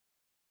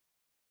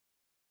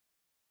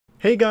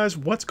Hey guys,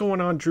 what's going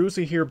on?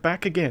 Drewzy here,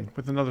 back again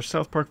with another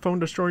South Park Phone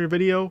Destroyer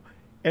video.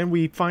 And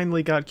we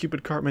finally got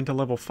Cupid Cartman to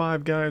level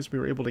 5, guys. We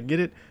were able to get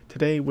it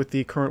today with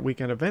the current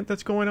weekend event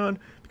that's going on.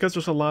 Because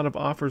there's a lot of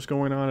offers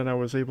going on and I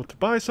was able to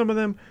buy some of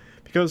them.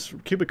 Because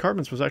Cupid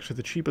Cartman's was actually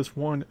the cheapest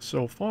one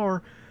so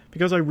far.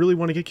 Because I really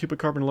want to get Cupid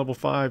Cartman level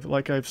 5.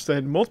 Like I've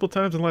said multiple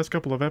times in the last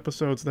couple of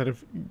episodes that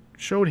have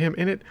showed him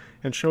in it.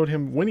 And showed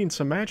him winning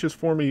some matches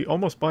for me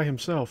almost by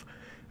himself.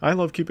 I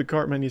love Cupid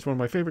Cartman. He's one of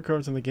my favorite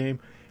cards in the game.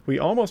 We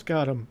almost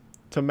got him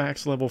to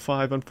max level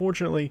 5.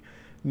 Unfortunately,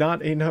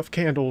 not enough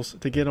candles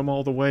to get him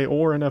all the way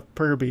or enough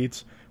prayer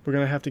beads. We're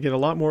going to have to get a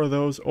lot more of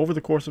those over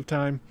the course of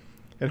time.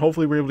 And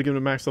hopefully we're able to get him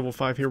to max level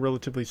 5 here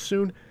relatively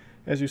soon.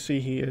 As you see,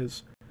 he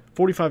is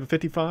 45 and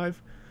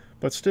 55,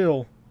 but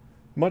still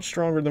much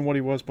stronger than what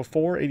he was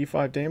before.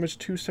 85 damage,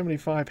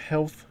 275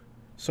 health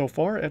so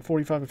far at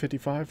 45 and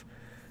 55.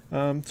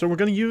 So we're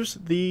going to use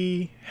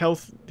the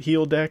health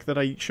heal deck that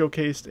I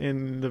showcased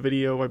in the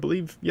video, I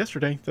believe,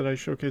 yesterday, that I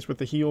showcased with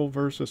the heal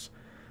versus...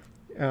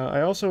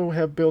 I also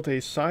have built a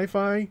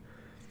sci-fi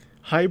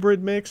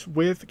hybrid mix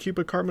with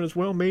Cupid Cartman as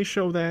well. May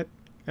show that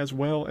as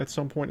well at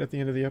some point at the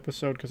end of the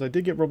episode, because I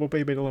did get Robo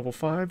Baby to level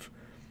 5.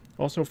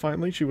 Also,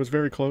 finally, she was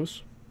very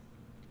close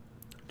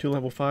to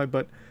level 5,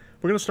 but...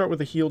 we're going to start with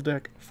the heal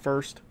deck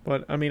first,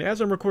 but I mean, as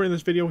I'm recording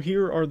this video,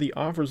 here are the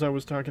offers I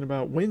was talking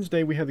about.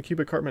 Wednesday, we had the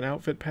Cupid Cartman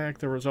outfit pack.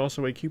 There was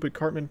also a Cupid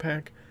Cartman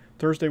pack.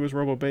 Thursday was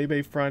Robo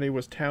Bebe. Friday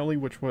was Tally,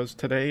 which was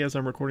today as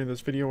I'm recording this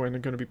video, and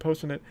I'm going to be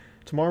posting it.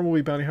 Tomorrow will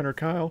be Bounty Hunter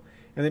Kyle,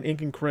 and then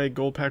Ink and Craig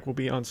Gold Pack will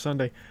be on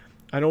Sunday.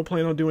 I don't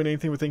plan on doing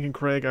anything with Ink and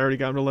Craig. I already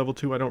got him to level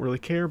 2. I don't really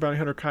care. Bounty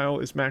Hunter Kyle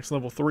is max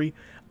level 3.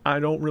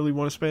 I don't really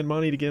want to spend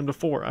money to get him to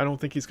 4. I don't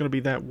think he's going to be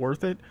that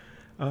worth it.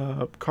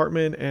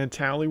 Cartman and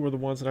Tally were the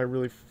ones that I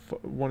really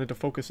wanted to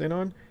focus in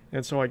on,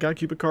 and so I got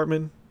Cupid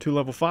Cartman to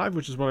level 5,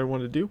 which is what I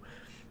wanted to do.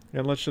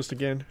 And let's just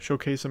again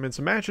showcase him in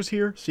some matches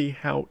here, see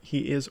how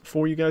he is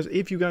for you guys,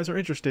 if you guys are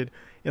interested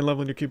in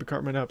leveling your Cupid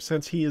Cartman up.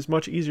 Since he is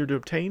much easier to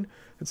obtain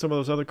than some of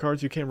those other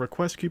cards, you can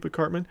request Cupid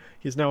Cartman.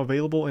 He is now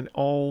available in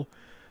all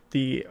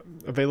the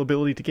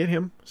availability to get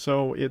him,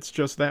 so it's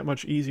just that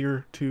much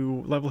easier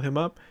to level him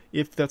up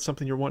if that's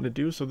something you're wanting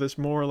to do. So this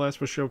more or less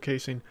was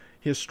showcasing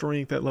his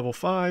strength at level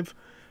 5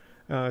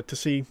 to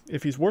see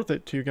if he's worth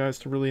it to you guys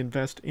to really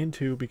invest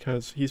into,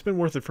 because he's been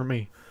worth it for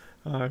me.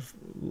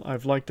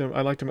 I've liked him.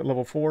 I liked him at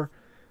level 4.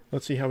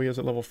 Let's see how he is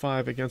at level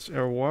 5 against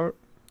Eduardo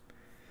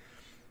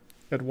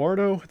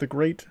the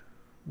Great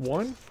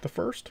One. The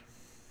first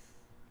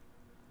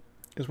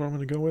is what I'm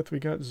going to go with. We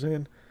got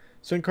Zen.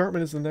 Zen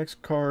Cartman is the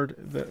next card,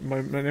 that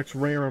my next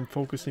rare I'm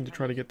focusing to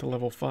try to get to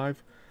level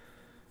 5.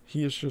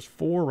 He is just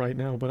 4 right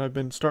now, but I've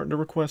been starting to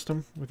request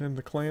him within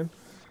the clan.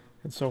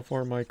 And so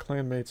far my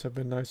clan mates have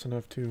been nice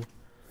enough to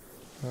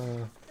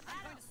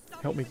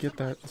help me get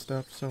that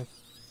stuff. So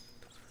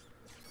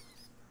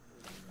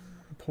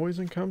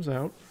poison comes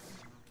out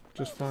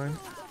just fine.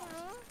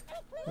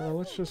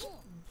 Let's just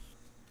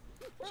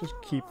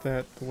keep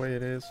that the way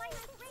it is.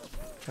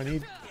 I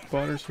need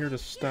Butters here to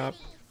stop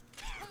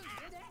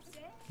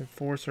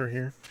Enforcer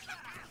here.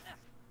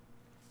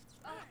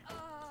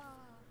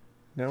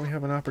 Now we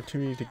have an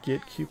opportunity to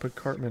get Cupid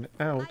Cartman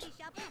out.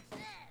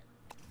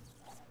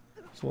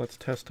 So let's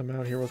test him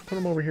out here. Let's put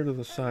him over here to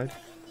the side.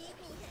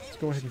 Let's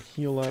go ahead and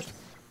heal up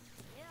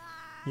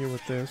here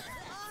with this.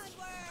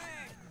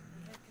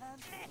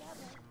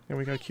 And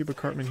we got Cupid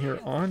Cartman here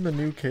on the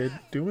new kid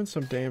doing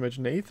some damage.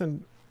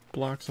 Nathan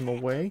blocks him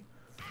away.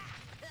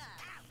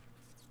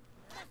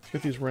 Let's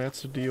get these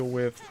rats to deal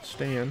with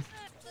Stan.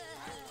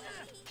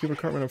 Cupid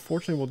Cartman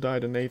unfortunately will die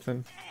to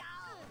Nathan.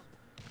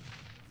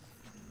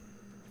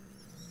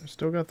 We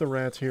still got the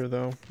rats here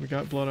though. We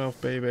got Blood Elf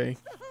Bebe.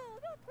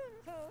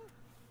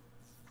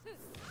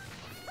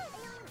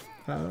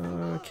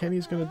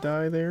 Kenny's gonna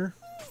die there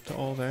to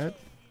all that.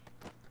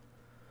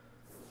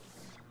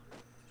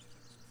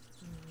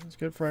 Let's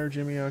get Friar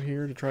Jimmy out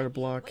here to try to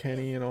block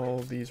Kenny and all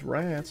of these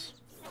rats.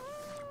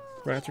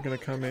 Rats are gonna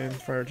come in.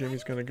 Friar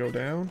Jimmy's gonna go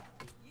down.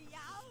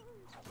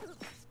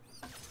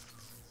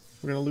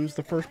 We're gonna lose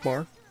the first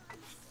bar.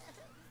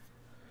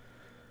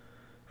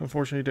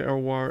 Unfortunately to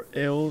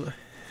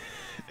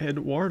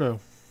Eduardo.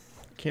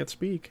 Can't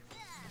speak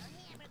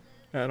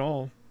at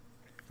all.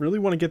 Really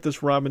want to get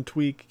this Robin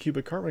Tweak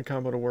Cupid Cartman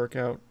combo to work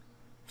out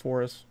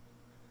for us,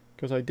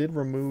 because I did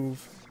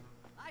remove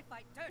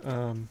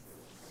oh,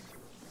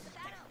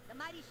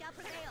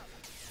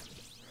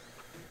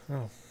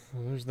 well,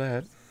 there's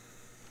that.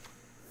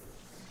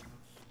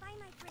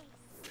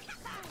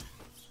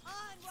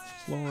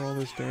 Lower all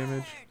this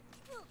damage.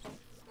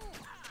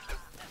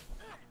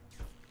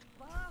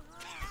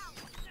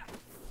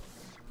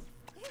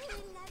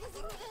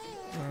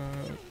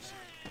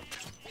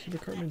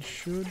 Cupid Cartman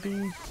should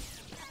be...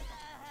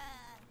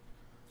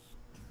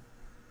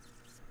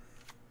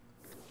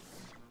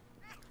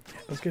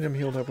 let's get him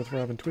healed up with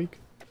Robin Tweak.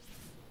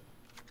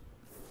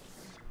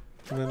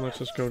 And then let's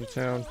just go to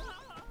town.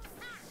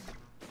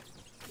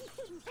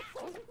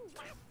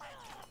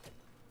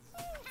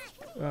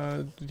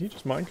 Did he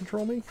just mind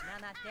control me?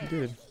 He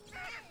did.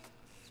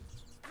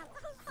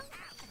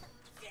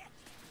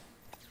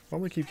 I'm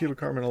going to keep Cupid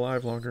Cartman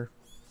alive longer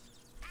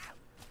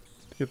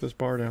to get this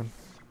bar down.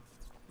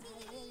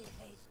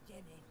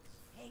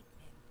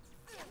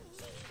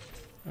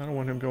 I don't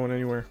want him going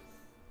anywhere.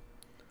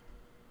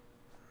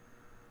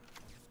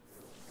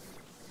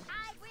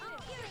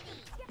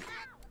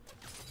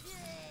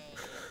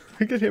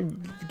 Look at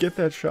him get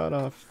that shot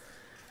off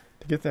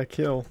to get that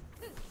kill.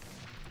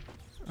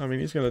 I mean,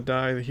 he's going to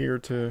die here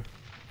to...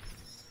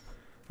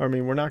 I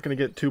mean, we're not going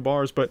to get 2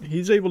 bars, but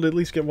he's able to at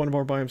least get 1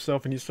 bar by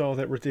himself, and you saw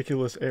that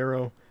ridiculous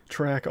arrow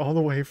track all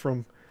the way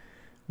from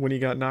when he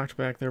got knocked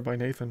back there by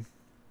Nathan.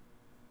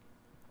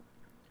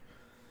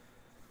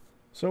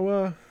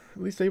 So, at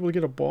least able to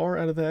get a bar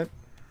out of that.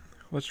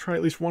 Let's try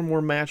at least 1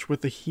 more match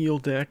with the heal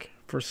deck,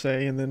 per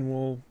se, and then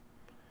we'll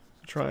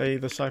try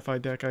the sci-fi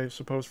deck, I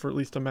suppose, for at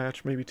least a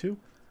match, maybe 2.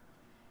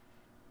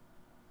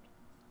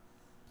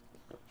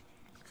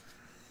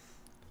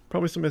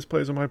 Probably some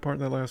misplays on my part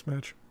in that last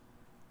match.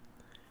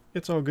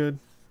 It's all good.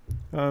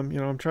 You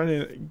know, I'm trying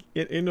to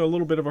get into a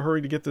little bit of a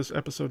hurry to get this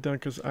episode done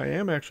because I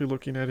am actually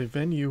looking at a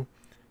venue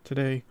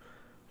today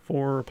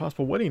for a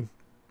possible wedding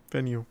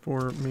venue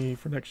for me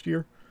for next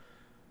year.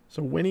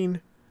 So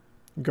winning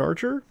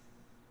Garcher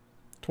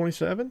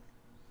 27.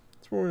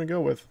 That's what we're going to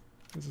go with.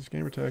 This is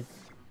gamer tag.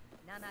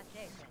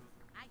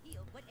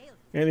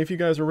 And if you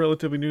guys are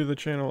relatively new to the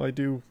channel, I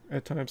do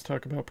at times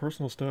talk about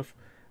personal stuff.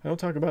 I don't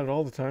talk about it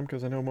all the time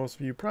because I know most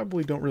of you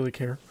probably don't really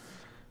care.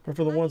 But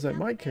for the ones that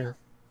might care,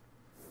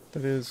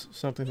 that is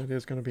something that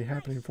is going to be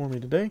happening for me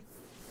today.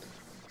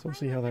 So we'll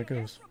see how that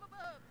goes.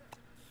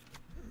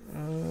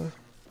 Let's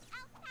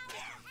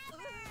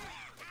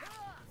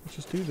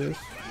just do this.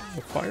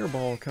 The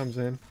fireball comes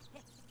in.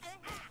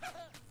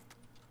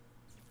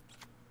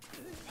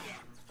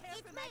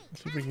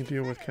 Let's see if we can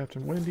deal with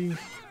Captain Wendy.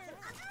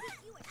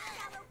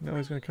 Now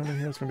he's going to come in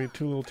here. It's going to be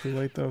too little too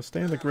late though.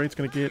 Stan the Great's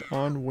going to get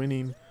on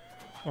winning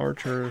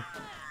Archer.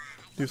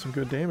 Do some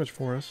good damage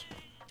for us.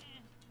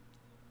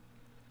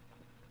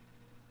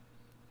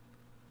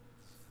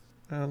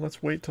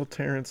 Let's wait till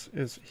Terrence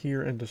is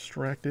here and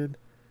distracted.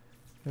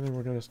 And then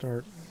we're going to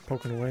start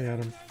poking away at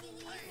him.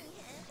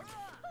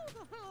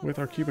 With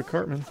our Cupid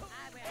Cartman.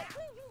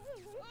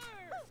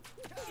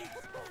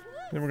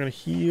 Then we're going to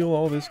heal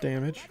all this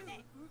damage.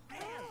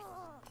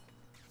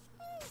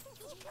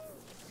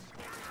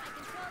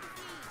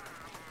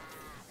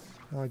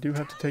 Now I do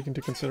have to take into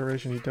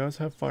consideration he does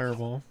have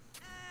Fireball.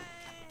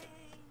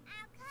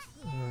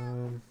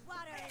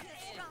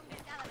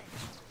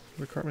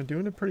 Cupid Cartman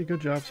doing a pretty good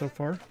job so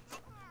far.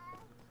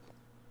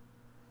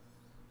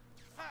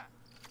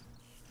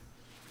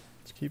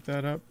 Let's keep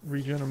that up,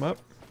 regen him up.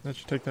 That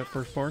should take that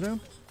first bar down.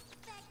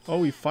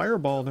 Oh, he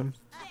fireballed him.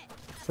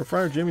 So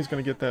Friar Jimmy's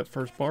going to get that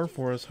first bar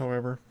for us,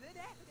 however.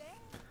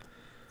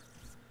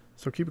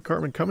 So Cupid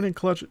Cartman coming in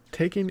clutch,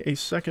 taking a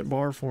second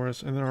bar for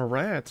us. And then our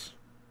rats.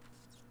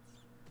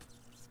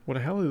 Would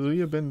a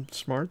Hallelujah been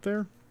smart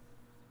there?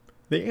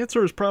 The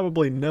answer is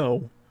probably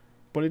no.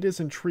 But it is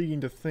intriguing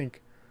to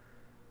think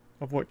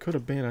of what could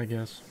have been, I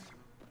guess.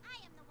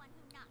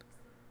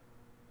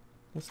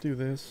 Let's do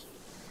this.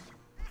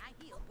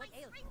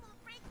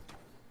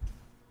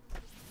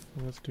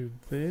 Let's do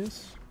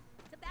this.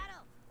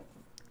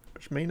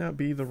 Which may not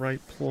be the right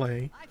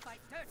play.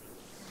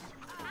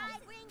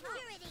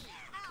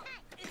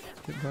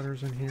 Get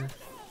Butters in here.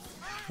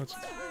 Let's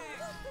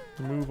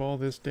remove all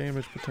this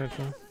damage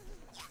potential.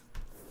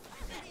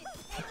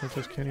 Put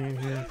this Kenny in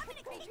here.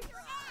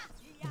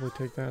 Probably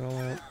take that all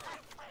out.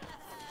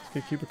 Let's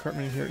get Cupid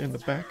Cartman in here in the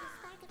back.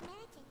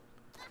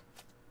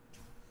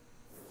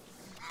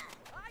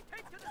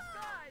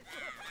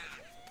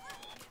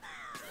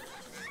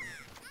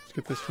 Let's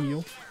get this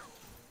heal.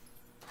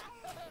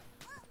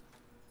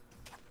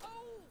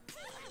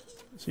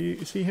 So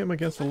you see him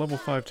against a level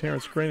 5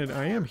 Terrence. Granted,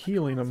 I am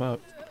healing him up.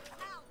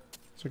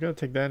 So I gotta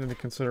take that into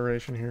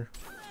consideration here.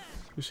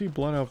 You see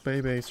Blood Elf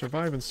Bebe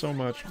surviving so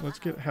much. Let's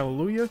get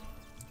Hallelujah.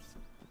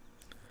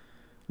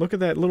 Look at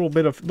that little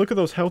bit of... Look at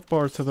those health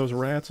bars to those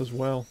rats as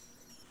well.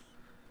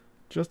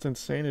 Just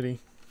insanity.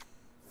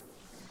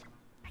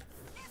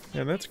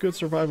 And that's good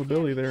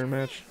survivability there in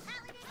match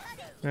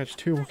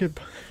 2. We'll get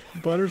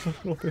Butters a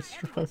little bit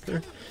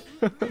stronger.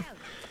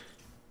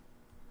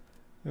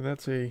 And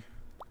that's a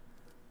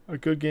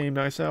good game.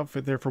 Nice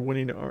outfit there for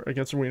winning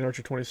against the winning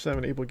Archer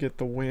 27. Able to get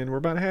the win. We're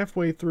about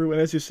halfway through.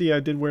 And as you see, I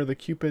did wear the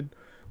Cupid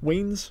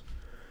Wings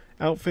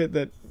outfit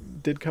that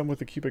did come with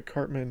the Cupid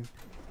Cartman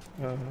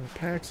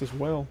packs as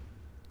well.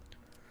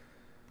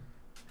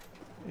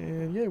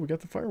 And yeah, we got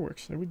the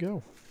fireworks. There we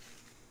go.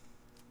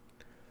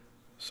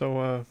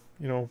 So,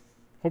 you know,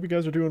 hope you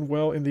guys are doing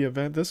well in the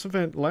event. This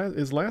event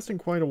is lasting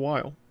quite a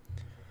while.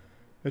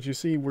 As you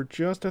see, we're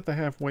just at the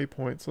halfway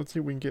point. So let's see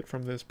what we can get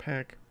from this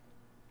pack.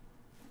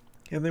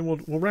 And then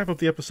we'll wrap up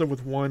the episode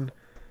with one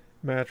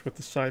match with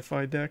the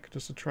sci-fi deck,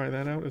 just to try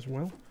that out as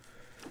well.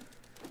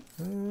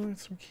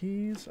 Some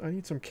keys. I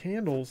need some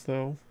candles,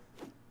 though.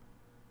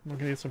 I'm going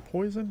to get some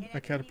poison,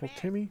 a Catapult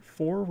Timmy,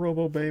 4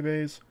 Robo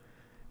Bebes,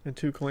 and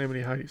 2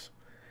 Calamity Heidies.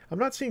 I'm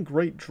not seeing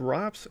great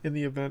drops in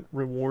the event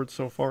rewards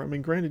so far. I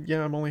mean, granted,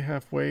 yeah, I'm only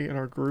halfway in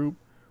our group.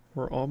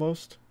 We're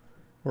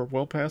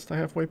well past the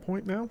halfway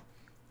point now.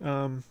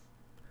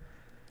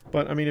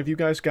 But, I mean, have you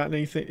guys gotten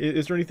anything?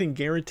 Is there anything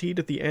guaranteed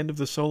at the end of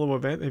the solo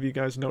event? Have you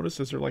guys noticed?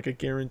 Is there like a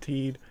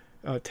guaranteed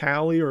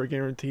tally or a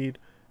guaranteed,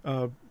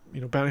 Bounty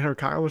Hunter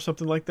Kyle or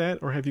something like that?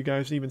 Or have you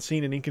guys even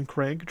seen an Ink and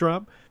Craig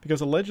drop?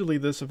 Because allegedly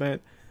this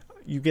event,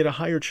 you get a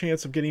higher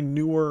chance of getting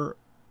newer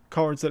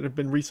cards that have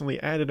been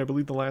recently added. I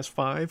believe the last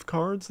 5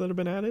 cards that have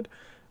been added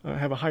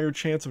have a higher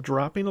chance of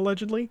dropping,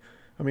 allegedly.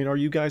 I mean, are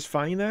you guys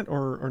finding that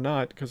or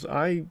not? Because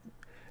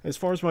as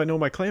far as I know,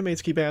 my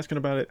clanmates keep asking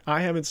about it.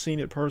 I haven't seen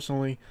it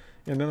personally,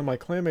 and none of my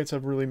clanmates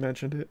have really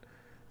mentioned it.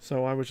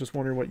 So I was just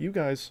wondering what you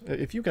guys,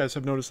 if you guys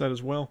have noticed that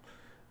as well,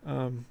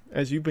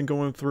 as you've been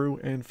going through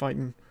and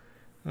fighting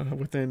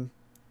within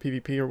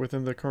PvP or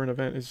within the current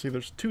event. As you see,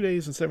 there's 2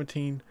 days and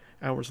 17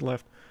 hours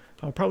left.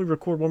 I'll probably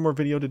record one more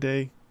video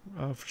today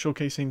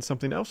showcasing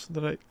something else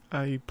that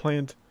I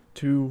planned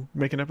to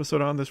make an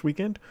episode on this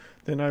weekend.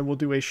 Then I will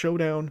do a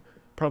showdown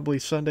probably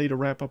Sunday to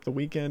wrap up the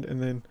weekend,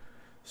 and then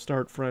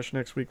start fresh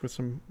next week with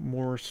some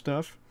more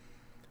stuff.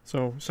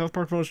 So South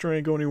Park Phone Story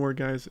ain't going anywhere,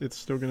 guys. It's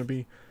still going to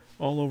be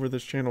all over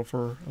this channel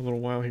for a little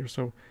while here.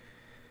 So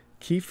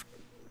Kieft?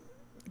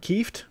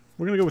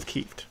 We're going to go with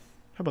Kieft.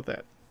 How about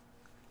that?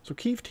 So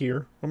Kieft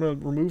here, I'm going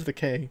to remove the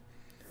K,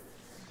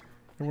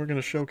 and we're going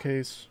to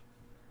showcase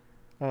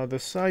the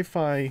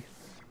sci-fi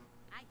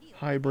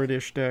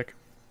hybrid-ish deck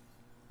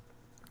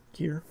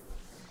here.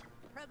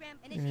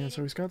 And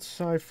so he's got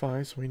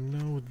sci-fi, so we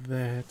know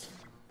that.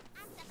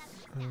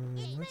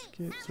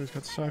 So he's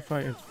got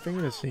sci-fi and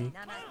fantasy.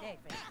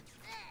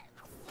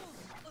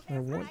 I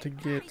want to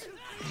get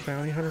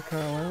Bounty Hunter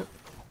Kyle out,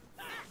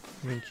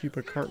 and then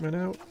Cupid Cartman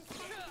out.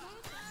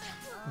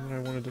 And then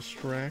I want to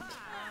distract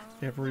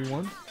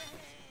everyone.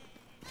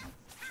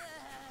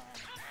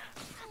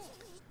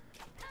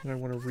 And I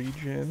want to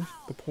regen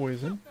the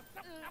poison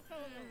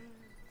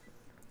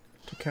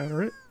to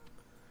counter it.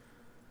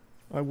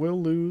 I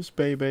will lose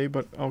Bebe,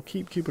 but I'll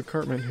keep Cupid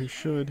Cartman, who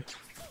should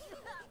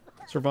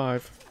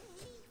survive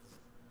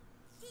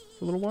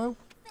for a little while.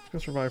 He's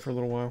gonna survive for a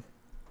little while.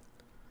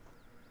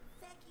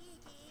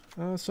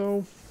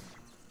 So,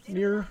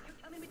 Nier,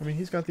 I mean,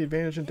 he's got the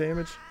advantage in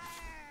damage.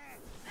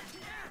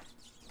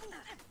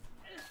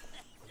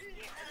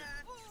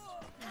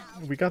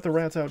 We got the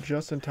rats out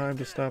just in time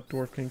to stop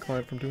Dwarf King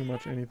Clyde from doing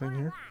much anything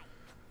here.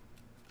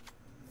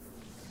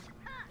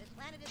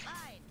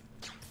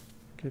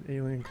 Get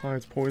Alien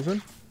Clyde's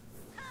poison.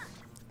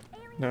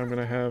 Now I'm going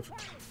to have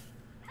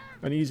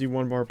an easy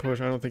 1-bar push.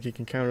 I don't think he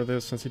can counter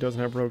this since he doesn't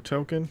have Rogue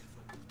Token.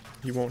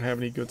 He won't have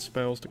any good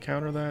spells to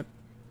counter that.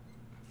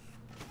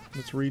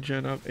 Let's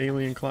regen up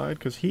Alien Clyde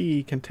because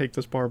he can take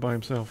this bar by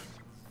himself.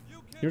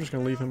 You're just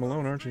going to leave him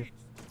alone, aren't you?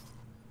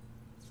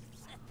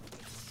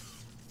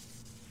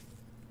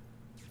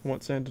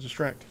 Want Sand to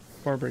distract.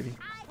 Bar Brady.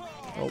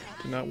 Oh,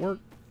 did not work.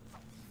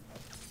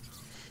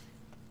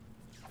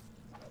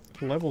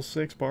 Level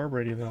 6 Bar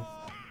Brady, though.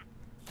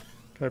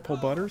 Can I pull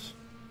Butters?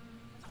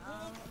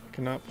 I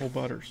cannot pull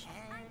Butters.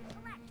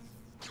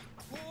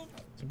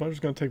 So Butters is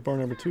going to take bar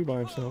number 2 by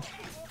himself.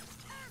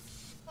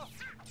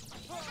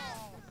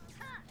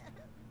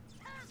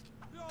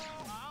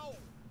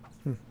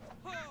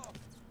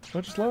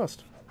 I just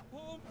lost.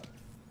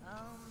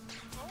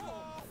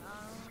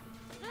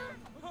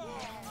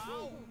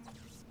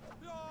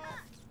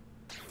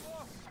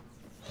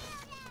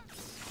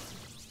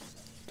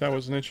 That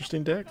was an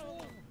interesting deck.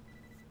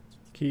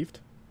 Kieft.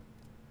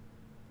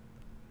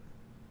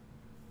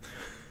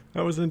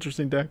 That was an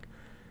interesting deck.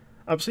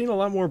 I've seen a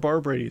lot more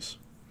Bar Bradys.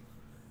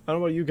 I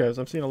don't know about you guys.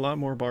 I've seen a lot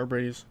more Bar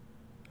Bradys.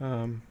 We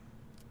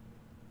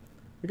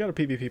got a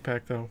PvP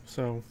pack though,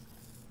 so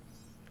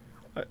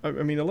I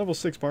mean a level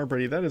 6 Bar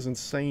Brady, that is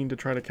insane to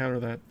try to counter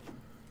that.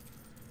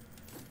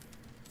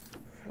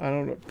 I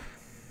don't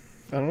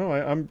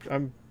know.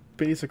 I'm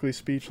basically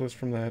speechless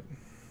from that.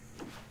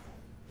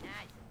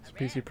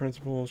 PC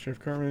Principles, Chef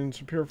Carmen,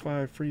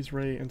 Purify, Freeze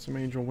Ray, and some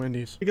Angel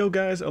Wendy's. Here we go,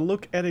 guys. A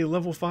look at a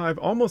level 5,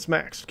 almost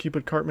maxed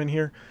Cupid Cartman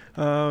here.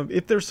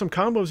 If there's some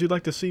combos you'd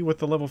like to see with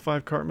the level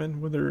 5 Cartman,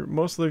 whether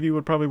most of you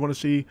would probably want to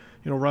see,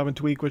 Robin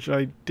Tweak, which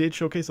I did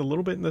showcase a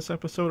little bit in this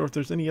episode, or if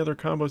there's any other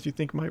combos you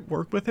think might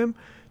work with him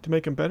to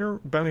make him better.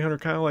 Bounty Hunter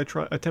Kyle I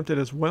attempted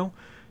as well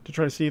to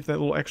try to see if that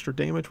little extra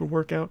damage would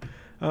work out.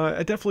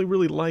 I definitely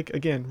really like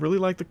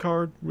the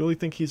card, really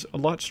think he's a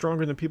lot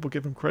stronger than people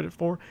give him credit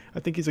for. I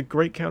think he's a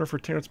great counter for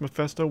Terrence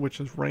Mephisto, which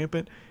is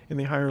rampant in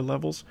the higher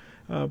levels.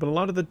 But a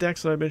lot of the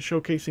decks that I've been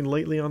showcasing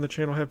lately on the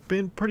channel have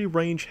been pretty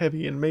range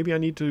heavy, and maybe I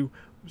need to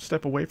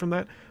step away from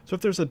that. So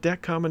if there's a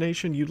deck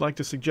combination you'd like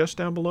to suggest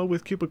down below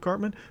with Cupid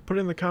Cartman, put it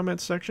in the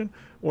comments section,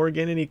 or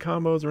again, any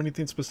combos or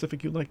anything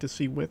specific you'd like to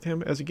see with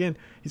him, as again,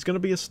 he's going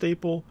to be a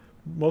staple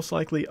most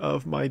likely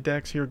of my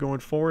decks here going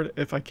forward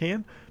if I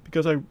can,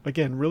 because I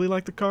again really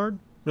like the card,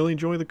 really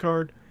enjoy the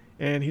card,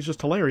 and he's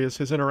just hilarious.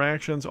 His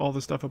interactions, all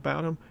the stuff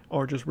about him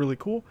are just really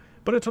cool.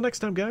 But until next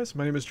time, guys,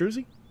 my name is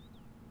Drewzy.